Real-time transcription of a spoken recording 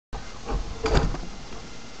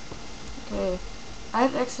Okay. I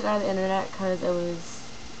had to exit out of the internet because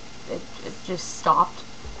it just stopped.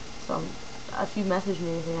 So if you messaged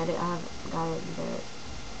me or anything, I haven't got it there.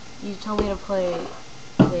 You told me to play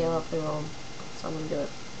Layla Playroom, so I'm gonna do it.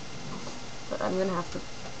 But I'm gonna have to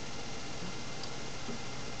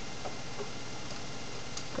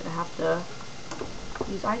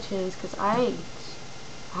use iTunes because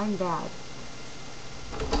I'm bad.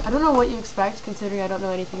 I don't know what you expect considering I don't know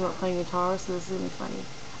anything about playing guitar, so this is gonna be funny.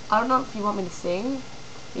 I don't know if you want me to sing.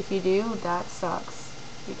 If you do, that sucks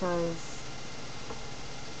because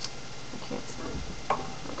I can't sing.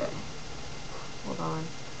 Okay, hold on.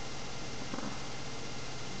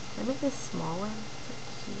 Can I make this smaller?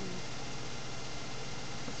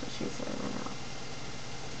 That's what she said right now.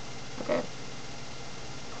 Okay.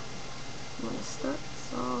 I'm gonna start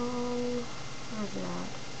the song. Where's it at?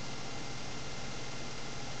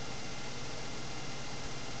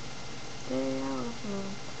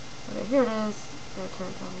 Okay, here it is. I'm gonna turn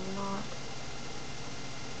it down a lot.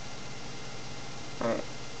 Alright.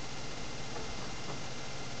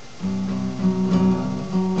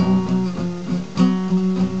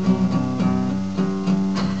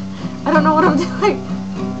 I don't know what I'm doing.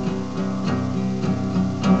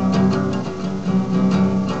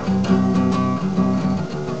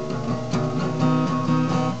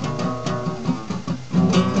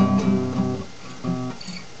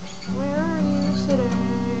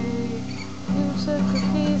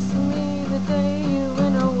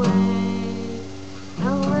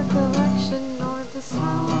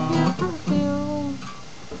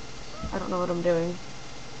 I don't know what I'm doing.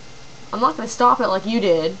 I'm not going to stop it like you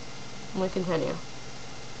did. I'm going to continue.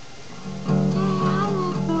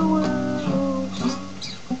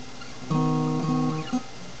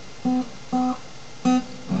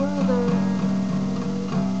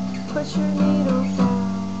 Put your needle down.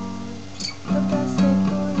 The best thing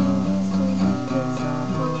for you is to leave it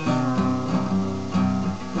somewhere down.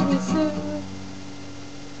 Pretty soon,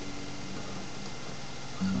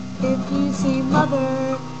 if you see mother,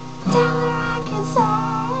 tell her I can say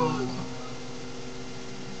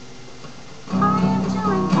I am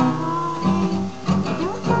doing fine.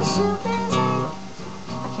 You're much too busy.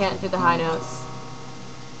 I can't do the high notes.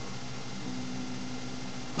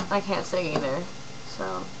 I can't sing either,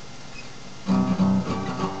 so.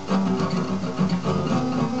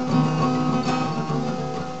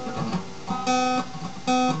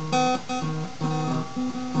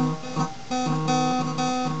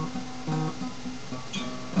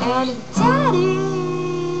 And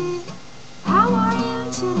Daddy, how are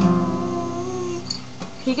you today?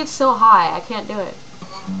 He gets so high, I can't do it.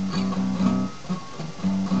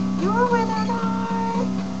 You're withered heart,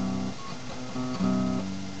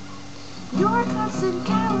 your cups and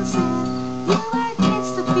calluses, you had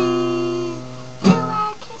kids to feed, you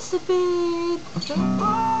had kids to feed. Don't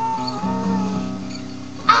worry,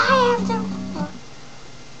 I have to work.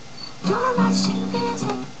 You're much too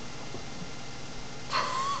busy.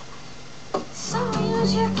 So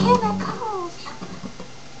use your chemicals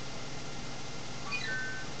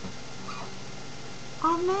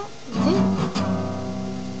on that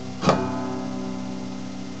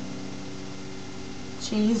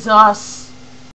Jesus.